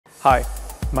Hi,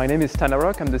 my name is Stan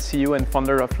Larroque. I'm the CEO and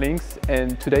founder of Lynx,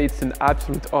 and today it's an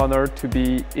absolute honor to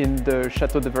be in the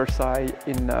Château de Versailles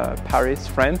in Paris,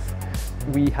 France.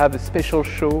 We have a special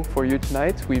show for you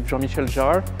tonight with Jean-Miche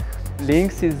Jarre.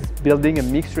 Lynx is building a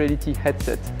mixed reality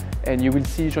headset, and you will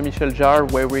see Jean-Miche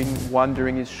Jarre wearing one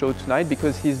during his show tonight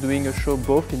because he's doing a show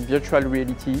both in virtual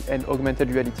reality and augmented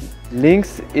reality.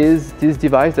 Lynx is this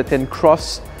device that can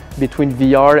cross between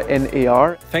VR and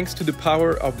AR. Thanks to the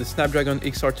power of the Snapdragon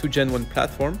XR2 Gen 1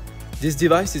 platform, this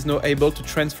device is now able to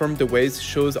transform the ways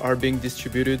shows are being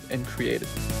distributed and created.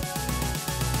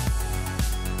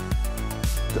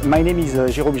 My name is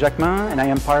Jerome Jacqmin, and I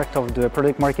am part of the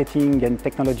product marketing and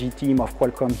technology team of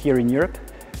Qualcomm here in Europe,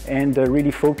 and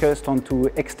really focused onto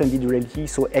extended reality,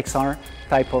 so XR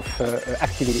type of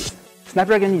activities.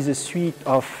 Snapdragon is a suite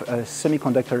of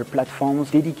semiconductor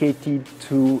platforms dedicated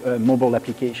to mobile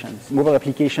applications. Mobile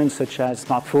applications such as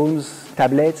smartphones,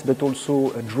 tablets, but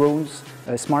also drones,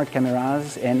 smart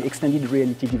cameras, and extended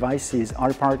reality devices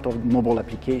are part of mobile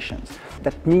applications.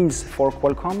 That means for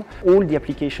Qualcomm, all the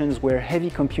applications where heavy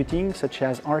computing, such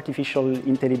as artificial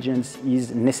intelligence,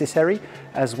 is necessary,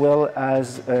 as well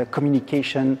as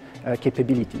communication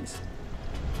capabilities.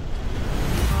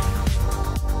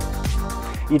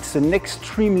 It's an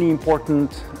extremely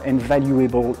important and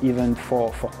valuable event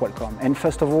for Qualcomm. And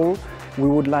first of all, we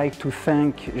would like to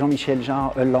thank Jean-Miche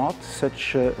Jarre a lot,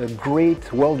 such a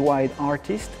great worldwide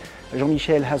artist.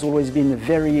 Jean-Miche has always been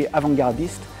very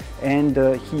avant-gardist, and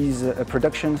his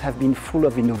productions have been full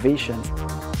of innovation.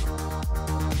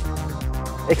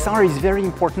 XR is very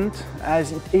important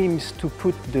as it aims to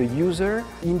put the user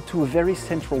into a very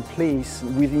central place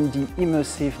within the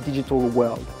immersive digital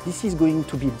world. This is going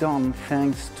to be done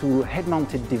thanks to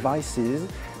head-mounted devices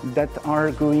that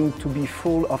are going to be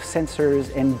full of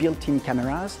sensors and built-in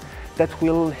cameras that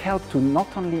will help to not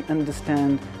only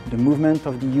understand the movement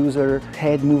of the user,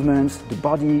 head movements, the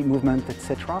body movement,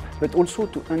 etc., but also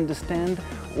to understand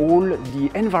all the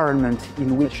environment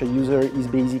in which a user is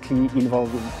basically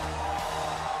involved in.